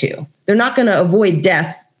going to. They're not going to avoid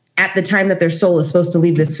death at the time that their soul is supposed to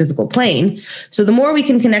leave this physical plane. So the more we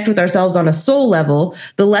can connect with ourselves on a soul level,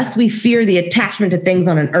 the less we fear the attachment to things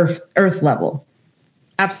on an earth level.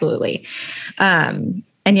 Absolutely. And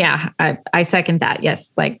yeah, I second that.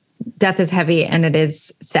 Yes. Like death is heavy and it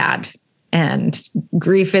is sad and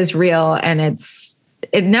grief is real and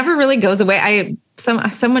it never really goes away.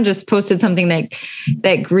 Someone just posted something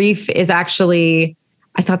that grief is actually,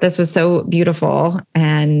 I thought this was so beautiful.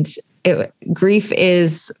 And grief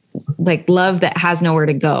is like love that has nowhere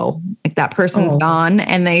to go. Like that person's gone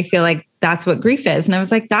and they feel like that's what grief is. And I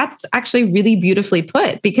was like, that's actually really beautifully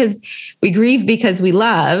put, because we grieve because we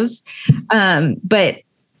love. But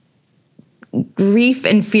grief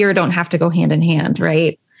and fear don't have to go hand in hand,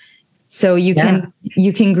 right? So you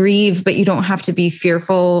can grieve, but you don't have to be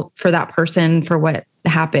fearful for that person, for what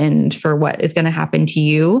happened, for what is going to happen to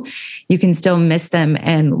you. You can still miss them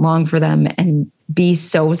and long for them and be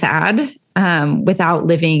so sad without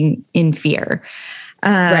living in fear.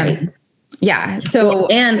 Right. Yeah. So,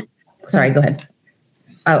 and sorry, go ahead.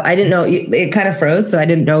 Oh, I didn't know. It kind of froze, so I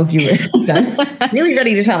didn't know if you were done. Really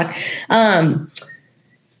ready to talk.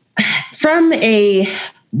 From a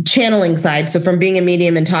channeling side, so from being a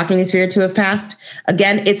medium and talking to spirits who have passed,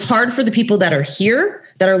 again, it's hard for the people that are here,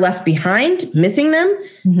 that are left behind, missing them.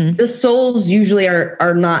 Mm-hmm. The souls usually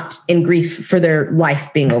are not in grief for their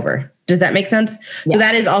life being over. Does that make sense? Yeah. So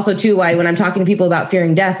that is also too why when I'm talking to people about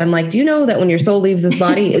fearing death, I'm like, do you know that when your soul leaves this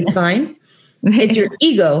body, it's fine? It's your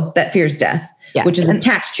ego that fears death, yes, which is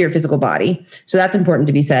attached to your physical body. So that's important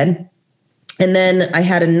to be said. And then I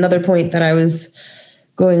had another point that I was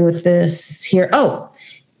going with this here. Oh,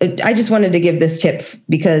 I just wanted to give this tip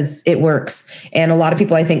because it works. And a lot of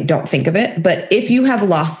people, I think, don't think of it. But if you have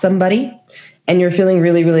lost somebody and you're feeling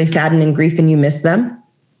really, really sad and in grief and you miss them,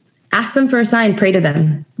 ask them for a sign, pray to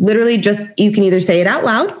them. Literally just, you can either say it out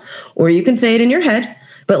loud or you can say it in your head.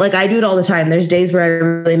 But like I do it all the time. There's days where I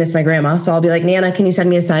really miss my grandma. So I'll be like, Nana, can you send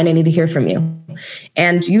me a sign? I need to hear from you.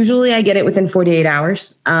 And usually I get it within 48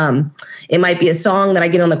 hours. It might be a song that I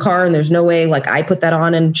get on the car and there's no way like I put that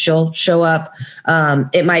on and she'll show up.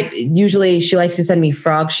 Usually she likes to send me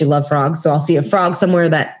frogs. She loves frogs. So I'll see a frog somewhere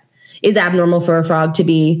that is abnormal for a frog to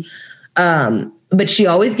be. But she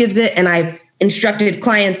always gives it. And I've instructed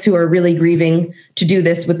clients who are really grieving to do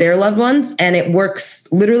this with their loved ones. And it works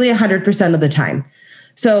literally 100% of the time.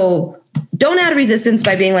 So don't add resistance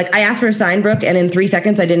by being like, I asked for a sign, Brooke, and in 3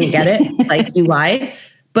 seconds I didn't get it. Like you lied.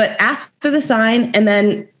 But ask for the sign. And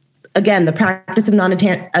then again, the practice of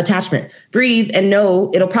non-attachment. Breathe and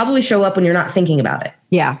know it'll probably show up when you're not thinking about it.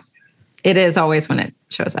 Yeah, it is always when it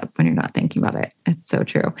shows up when you're not thinking about it. It's so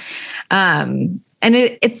true. And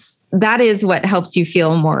that is what helps you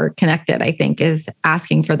feel more connected, I think, is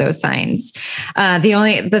asking for those signs.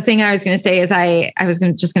 The thing I was going to say is I was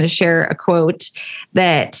just going to share a quote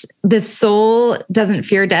that the soul doesn't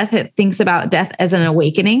fear death. It thinks about death as an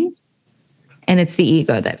awakening, and it's the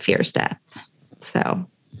ego that fears death. So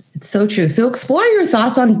it's so true. So explore your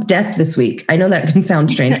thoughts on death this week. I know that can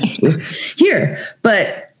sound strange to hear,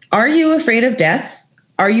 but are you afraid of death?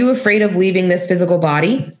 Are you afraid of leaving this physical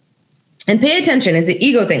body? And pay attention. Is it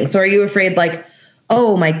ego thing? So are you afraid like,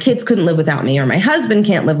 oh, my kids couldn't live without me or my husband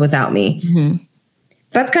can't live without me? Mm-hmm.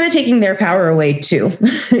 That's kind of taking their power away too.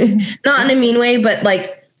 Not in a mean way, but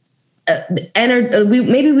like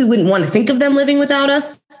maybe we wouldn't want to think of them living without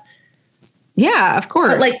us. Yeah, of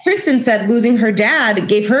course. But like Kristen said, losing her dad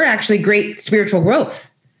gave her actually great spiritual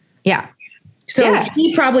growth. Yeah. So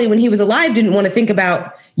he probably, when he was alive, didn't want to think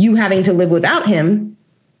about you having to live without him.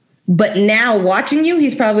 But now watching you,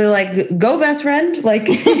 he's probably like, go best friend. Like,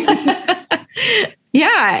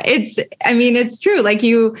 yeah, it's true. Like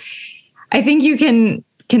I think you can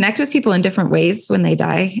connect with people in different ways when they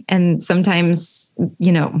die. And sometimes,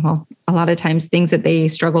 a lot of times things that they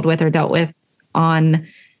struggled with or dealt with on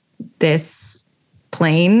this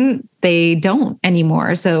plane, they don't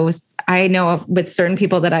anymore. So I know with certain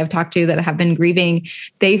people that I've talked to that have been grieving,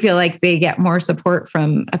 they feel like they get more support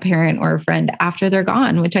from a parent or a friend after they're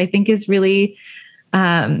gone, which I think is really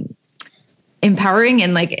empowering.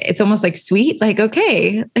 And like, it's almost like sweet, like,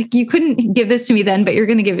 okay, like you couldn't give this to me then, but you're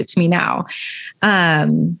going to give it to me now.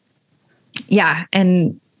 Yeah.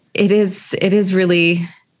 And it is really,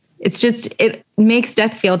 it makes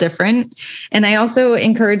death feel different. And I also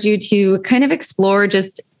encourage you to kind of explore,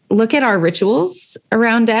 just look at our rituals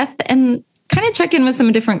around death and kind of check in with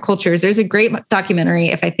some different cultures. There's a great documentary.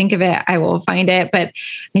 If I think of it, I will find it, but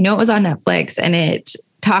I know it was on Netflix and it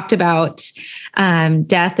talked about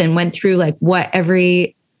death and went through like what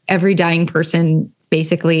every dying person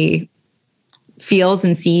basically feels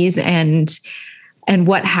and sees and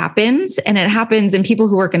what happens. And it happens, and people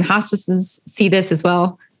who work in hospices see this as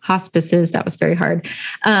well. Hospices, that was very hard.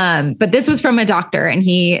 But this was from a doctor, and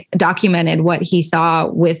he documented what he saw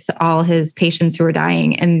with all his patients who were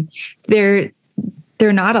dying. And they're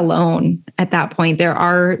not alone at that point. There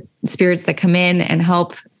are spirits that come in and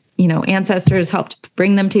help, ancestors helped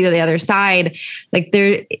bring them to the other side. Like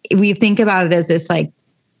we think about it as this like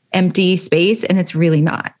empty space, and it's really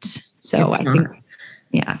not. So I think,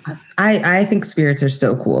 yeah. I think spirits are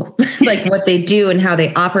so cool, like what they do and how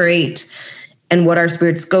they operate and what our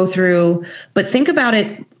spirits go through. But think about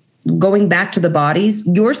it, going back to the bodies,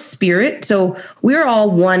 your spirit. So we're all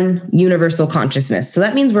one universal consciousness. So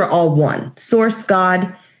that means we're all one. Source,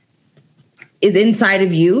 God is inside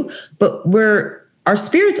of you, but our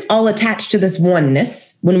spirit's all attached to this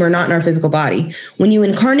oneness when we're not in our physical body. When you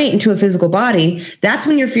incarnate into a physical body, that's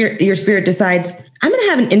when your spirit decides, I'm going to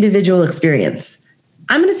have an individual experience.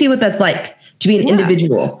 I'm going to see what that's like to be an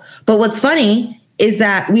individual. But what's funny is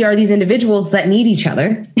that we are these individuals that need each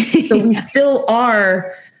other. So we still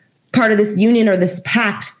are part of this union or this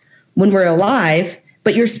pact when we're alive,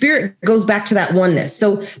 but your spirit goes back to that oneness.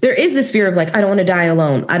 So there is this fear of like, I don't want to die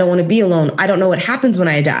alone. I don't want to be alone. I don't know what happens when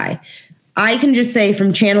I die. I can just say,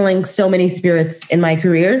 from channeling so many spirits in my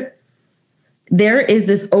career, there is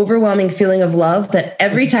this overwhelming feeling of love that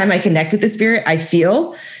every time I connect with the spirit, I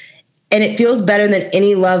feel, and it feels better than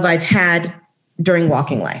any love I've had during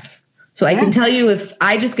walking life. So I can tell you, if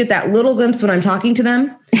I just get that little glimpse when I'm talking to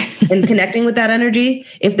them and connecting with that energy,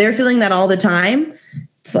 if they're feeling that all the time,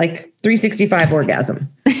 it's like 365 orgasm.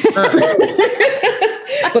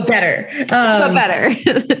 But better.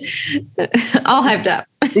 All hyped up.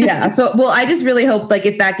 Yeah. So, well, I just really hope, like,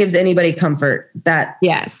 if that gives anybody comfort, that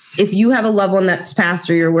yes, if you have a loved one that's passed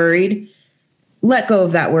or you're worried, let go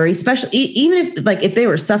of that worry, especially even if they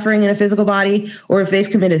were suffering in a physical body or if they've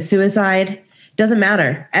committed suicide. Doesn't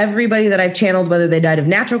matter. Everybody that I've channeled, whether they died of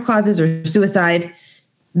natural causes or suicide,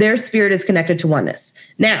 their spirit is connected to oneness.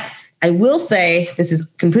 Now, I will say, this is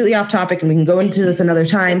completely off topic and we can go into this another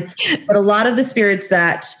time, but a lot of the spirits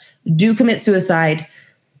that do commit suicide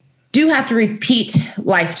do have to repeat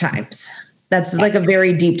lifetimes. That's like a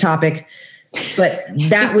very deep topic, but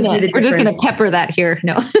that would be the difference. We're just going to pepper that here.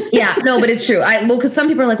 No. Yeah, no, but it's true. Because some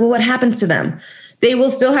people are like, well, what happens to them? They will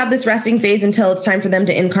still have this resting phase until it's time for them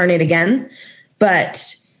to incarnate again. But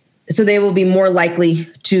so they will be more likely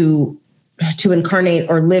to incarnate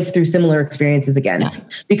or live through similar experiences again,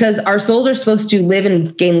 because our souls are supposed to live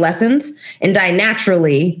and gain lessons and die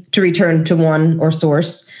naturally to return to one or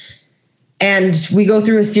source. And we go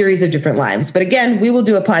through a series of different lives. But again, we will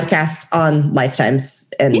do a podcast on lifetimes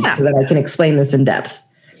so that I can explain this in depth.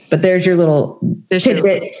 But there's your little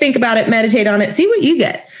tidbit. Think about it, meditate on it, see what you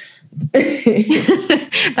get.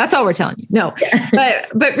 That's all we're telling you. No,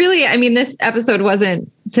 but really, I mean, this episode wasn't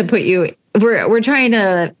to put you, we're trying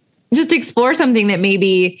to just explore something that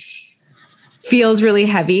maybe feels really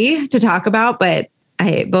heavy to talk about, but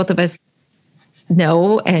both of us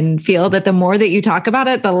know and feel that the more that you talk about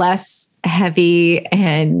it, the less heavy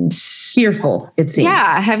and fearful it seems.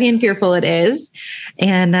 Yeah, heavy and fearful it is.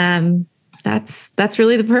 And that's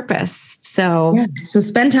really the purpose. So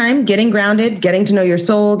spend time getting grounded, getting to know your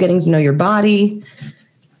soul, getting to know your body.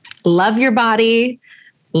 Love your body,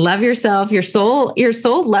 love yourself. Your soul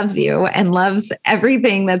loves you and loves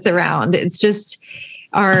everything that's around. It's just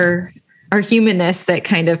our humanness that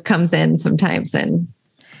kind of comes in sometimes and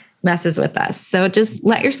messes with us. So just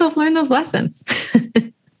let yourself learn those lessons.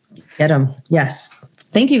 Get them. Yes.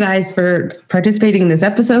 Thank you guys for participating in this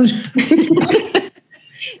episode.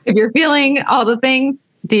 If you're feeling all the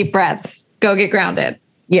things, deep breaths, go get grounded.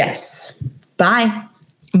 Yes. Bye.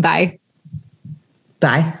 Bye.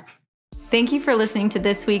 Bye. Thank you for listening to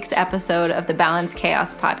this week's episode of the Balanced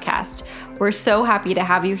Chaos Podcast. We're so happy to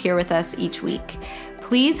have you here with us each week.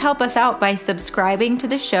 Please help us out by subscribing to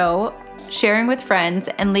the show, sharing with friends,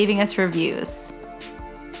 and leaving us reviews.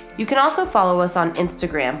 You can also follow us on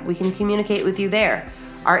Instagram. We can communicate with you there.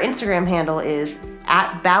 Our Instagram handle is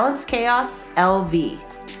 @BalanceChaosLV.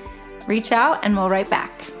 Reach out and we'll write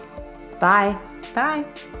back. Bye. Bye.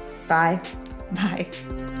 Bye. Bye.